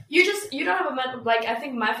 No. You don't have a mental, like, I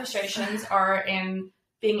think my frustrations are in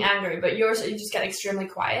being angry, but yours, you just get extremely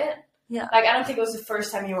quiet. Yeah. Like, I don't think it was the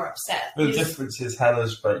first time you were upset. The difference is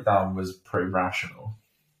Hella's breakdown was pretty rational.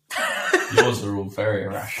 Yours are all very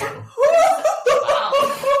irrational.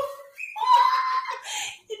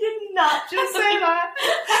 Not just say that.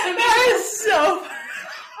 That is so.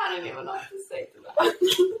 I don't even know what to say to that.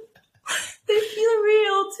 They feel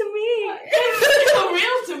real to me. They feel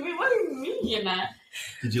real to me. What do you mean?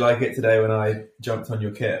 Did you like it today when I jumped on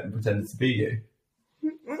your kit and pretended to be you?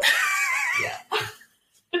 Yeah.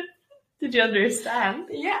 Did you understand?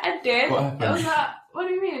 Yeah, I did. What happened? That was not. What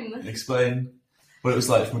do you mean? Explain what it was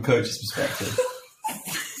like from a coach's perspective.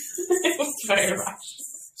 It was very rash.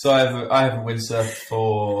 So I haven't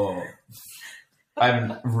windsurfed I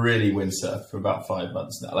haven't really windsurfed for about 5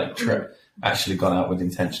 months now. Like, actually gone out with the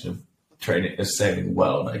intention of sailing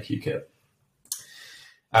well on IQ kit.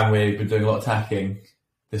 And we've been doing a lot of tacking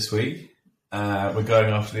this week. We're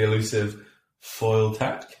going after the elusive foil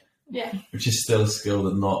tack. Yeah. Which is still a skill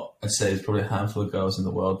that I'd say there's probably a handful of girls in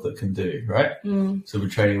the world that can do, right? So we're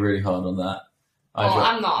training really hard on that.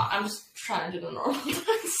 I'm not. I'm just trying to do the normal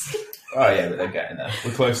tacks. Oh yeah, but they're getting there.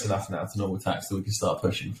 We're close enough now to normal tacks that we can start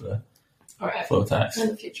pushing for full tacks. In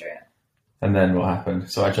the future, yeah. And then what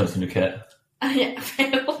happened? So I jumped in your kit. Yeah,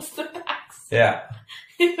 failed the tacks. Yeah.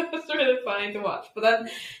 It was really funny to watch. But then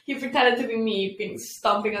he pretended to be me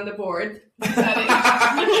stomping on the board. Being like,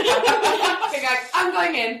 I'm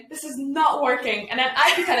going in. This is not working. And then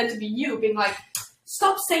I pretended to be you being like,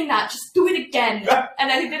 stop saying that, just do it again. And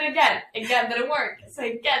then he did it again. Again, didn't work. So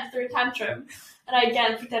again, threw a tantrum. And I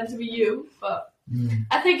again pretend to be you. But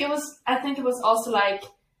I think it was also like,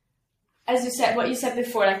 as you said, what you said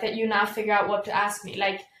before, like that you now figure out what to ask me.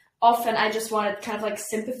 Like often I just wanted kind of like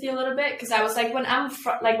sympathy a little bit, because I was like, when I'm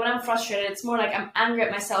frustrated, it's more like I'm angry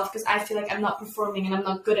at myself because I feel like I'm not performing and I'm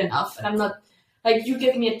not good enough, and I'm not like, you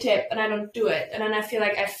give me a tip and I don't do it, and then I feel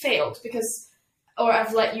like I failed because, or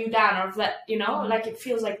I've let you down, or I've let, you know, like it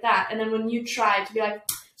feels like that. And then when you try to be like,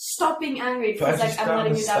 stop being angry, it feels like I'm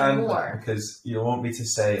letting you down more. Because you want me to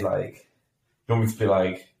say like, you want me to be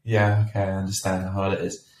like, yeah, okay, I understand how hard it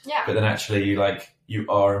is. Yeah. But then actually you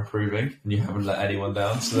are improving and you haven't let anyone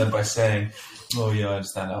down. So then by saying, oh yeah, I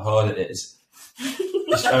understand how hard it is,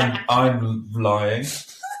 I'm lying.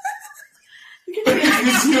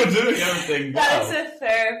 Because you're doing everything well. That's a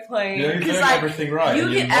fair point. You're doing like, everything right. You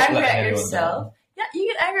get angry at yourself. Down. Yeah,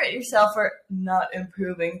 you get angry at yourself for not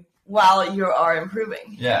improving while you are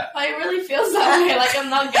improving. Yeah. But it really feels that way. Like I'm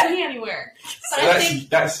not getting anywhere. But so I think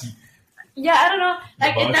that's. Yeah, I don't know.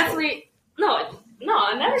 Like it definitely. No,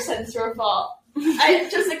 I never said it's your fault. I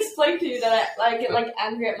just explained to you that I get like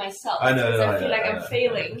angry at myself. I know. I feel like I'm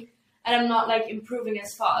failing and I'm not like improving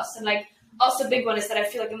as fast. And like also a big one is that I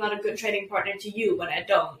feel like I'm not a good training partner to you when I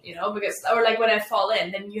don't, you know, because, or like when I fall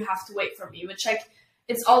in, then you have to wait for me, which like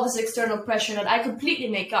it's all this external pressure that I completely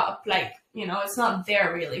make up. Like, you know, it's not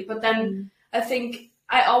there really. But then I think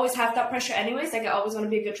I always have that pressure anyways. Like I always want to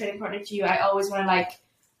be a good training partner to you. I always want to like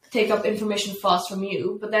take up information fast from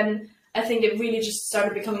you. But then I think it really just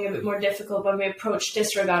started becoming a bit more difficult when we approached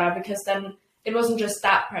this regatta, because then it wasn't just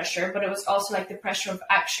that pressure, but it was also like the pressure of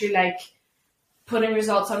actually like putting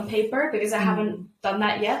results on paper, because I haven't done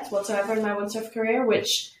that yet whatsoever in my windsurf career,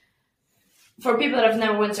 which for people that have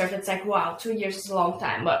never windsurfed, it's like, wow, 2 years is a long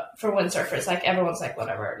time. But for windsurfers, like everyone's like,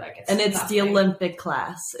 whatever, like it's and it's nothing. the Olympic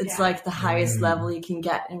class. It's like the highest level you can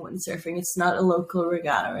get in windsurfing. It's not a local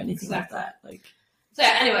regatta or anything like that. Like, so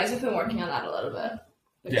yeah, anyways, I've been working on that a little bit.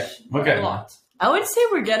 Yeah, okay. A lot. I would say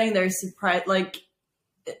we're getting there surprise. Like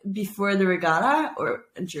before the regatta or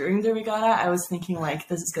during the regatta, I was thinking like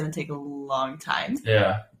this is going to take a long time.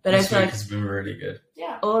 Yeah, but this I feel week like has been really good.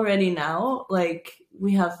 Yeah, already now, like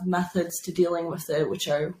we have methods to dealing with it, which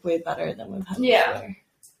are way better than we've had before.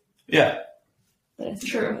 Yeah, That's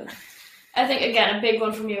true. I think again a big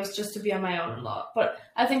one for me was just to be on my own a lot, but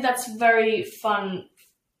I think that's very fun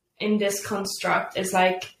in this construct. Is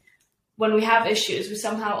like, when we have issues, we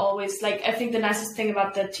somehow always, like, I think the nicest thing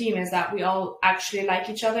about the team is that we all actually like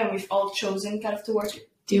each other, and we've all chosen kind of to work.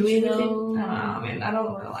 Do we know? know? I don't know. I mean, I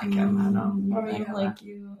don't really like him. I know. I don't like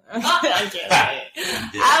you.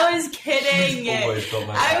 I was kidding. Always got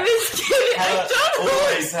my I back. was kidding. I don't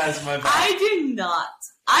Always has my back. I do not.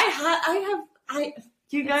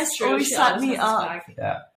 You guys always set me up.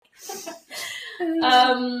 Yeah.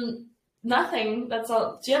 Nothing. That's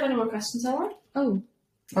all. Do you have any more questions, Ella?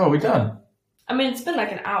 Oh, we're done. I mean, it's been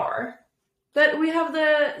like an hour. but we have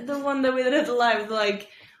the one that we did at the live. Like,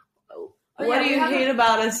 what do you hate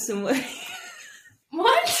about us? And what?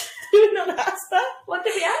 What? Did you not ask that? What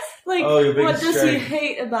did we ask? Like, your what biggest does he strength.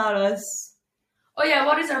 hate about us? Oh yeah,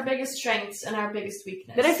 what is our biggest strengths and our biggest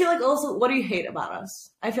weakness? But I feel like also, what do you hate about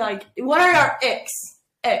us? I feel like, what are our icks?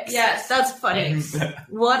 Icks. Yes. That's funny.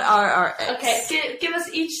 What are our icks? Okay, give us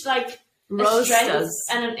each like a Roast strength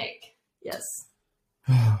us. and an ick. Yes.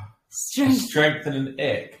 Strength. Strength and an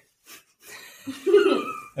ick.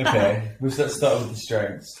 Okay, let's start with the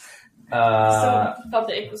strengths. So I thought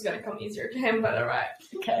the ick was going to come easier to him, but alright.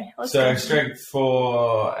 Okay. So strength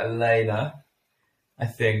for Elena, I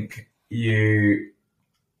think you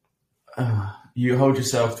hold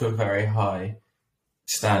yourself to a very high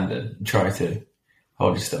standard. Try to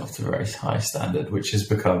hold yourself to a very high standard, which has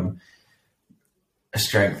become a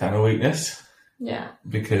strength and a weakness. Yeah.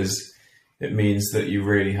 Because it means that you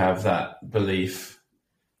really have that belief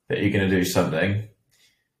that you're going to do something,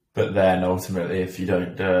 but then ultimately, if you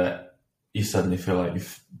don't do it, you suddenly feel like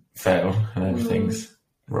you've failed and everything's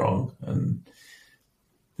wrong. And,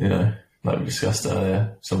 you know, like we discussed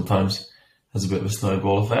earlier, sometimes has a bit of a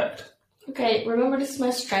snowball effect. Okay, remember this is my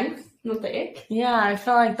strength, not the ick. Yeah, I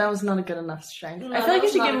felt like that was not a good enough strength. No, I feel like you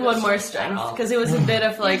that's should not give a one good more strength at strength all. because it was a bit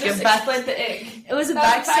of like You just a back. explained the ick. It was a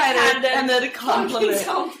That was backsided backhanded. and then a compliment.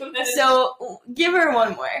 Compliment. So give her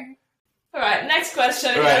one more. Alright, next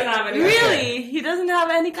question. Right. He doesn't have any. Really? He doesn't have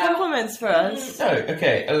any compliments for us. No,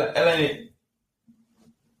 okay, Elena.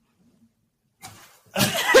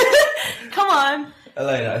 Come on.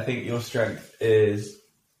 Elena, I think your strength is.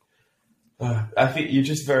 I think you're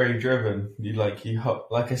just very driven.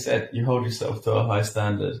 Like I said, you hold yourself to a high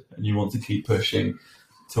standard, and you want to keep pushing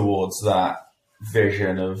towards that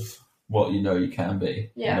vision of what you know you can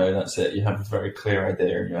be. Yeah. You know, that's it. You have a very clear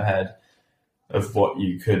idea in your head of what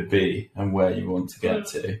you could be and where you want to get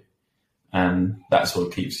to. And that's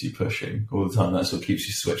what keeps you pushing all the time. That's what keeps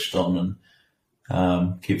you switched on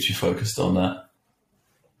and keeps you focused on that.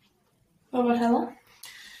 What about Hella?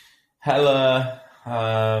 Hella,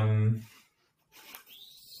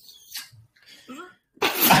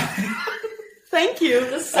 Thank you.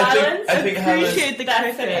 The silence. I think appreciate the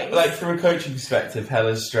cricket. like from a coaching perspective,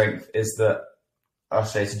 Hella's strength is that I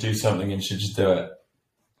say to do something and she'll just do it.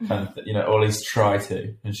 Kind of, you know, or at least try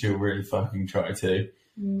to, and she'll really fucking try to.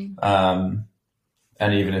 And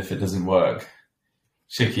even if it doesn't work,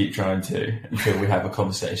 she'll keep trying to until we have a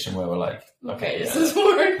conversation where we're like, okay, this is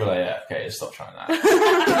work. We're like, yeah, okay, stop trying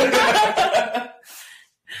that.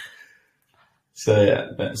 So yeah,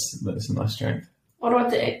 that's a nice strength. What about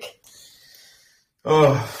the ick?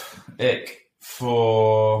 Oh, ick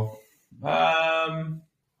for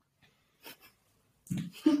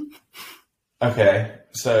okay,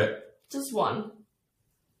 so Just one.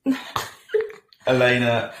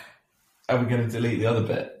 Elena, are we going to delete the other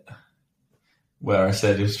bit where I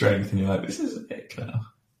said your strength and you're like, this is an ick now?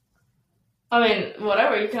 I mean,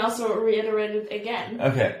 whatever. You can also reiterate it again.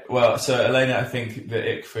 Okay, well, so Elena, I think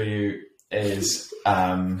the ick for you is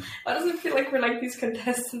Why does it feel like we're like these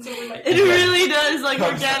contestants? And we're like, It really does. Like,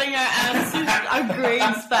 we're getting our answers, our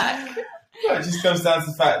grades back. well, it just comes down to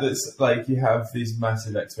the fact that it's like you have these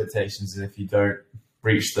massive expectations, and if you don't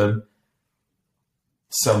reach them,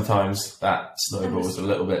 sometimes that snowballs a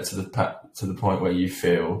little bit to the point where you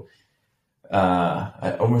feel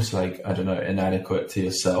almost like, I don't know, inadequate to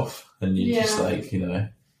yourself, and you just like, you know,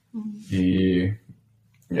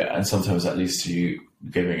 and sometimes that leads to you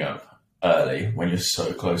giving up early when you're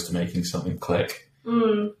so close to making something click,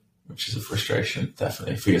 which is a frustration,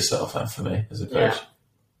 definitely, for yourself and for me as a coach.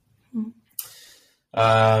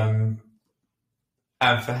 And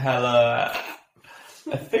for Hella,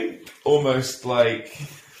 I think almost like...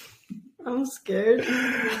 I'm scared.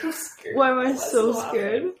 Why am I so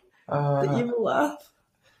scared that you will laugh?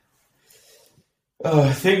 Oh,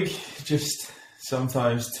 I think just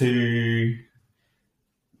sometimes too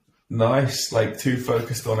nice, like too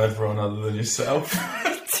focused on everyone other than yourself. Too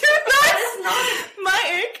nice?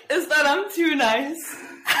 My ick is that I'm too nice.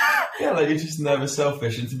 Yeah, like you're just never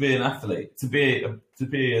selfish. And to be an athlete, to be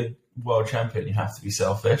a world champion, you have to be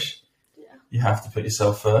selfish. Yeah. You have to put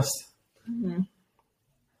yourself first. Mm-hmm.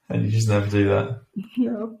 And you just never do that.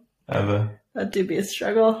 No. Ever. That do be a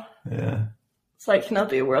struggle. Yeah. It's like not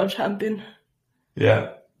be a world champion.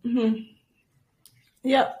 Yeah. Mm-hmm.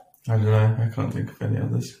 Yeah. I don't know. I can't think of any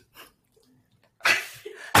others.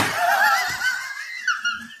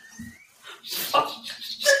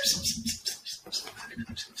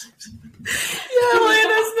 Yeah,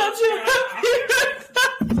 Lena's not too happy with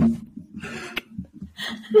that.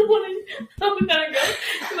 I'm gonna go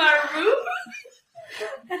to my room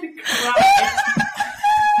and cry.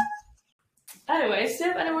 Anyways, do you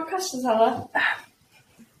have any more questions, Hella?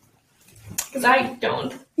 Because I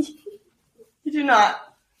don't. You do not.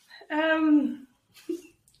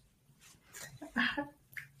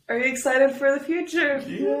 Are you excited for the future?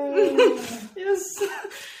 Yeah. Yes.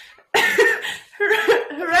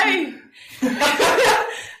 Hooray!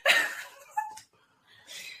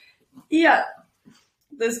 Yeah.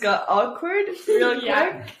 This got awkward real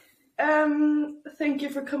quick. Thank you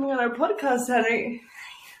for coming on our podcast, Henry.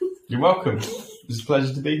 You're welcome. It's a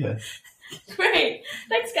pleasure to be here. Great.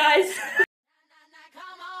 Thanks, guys.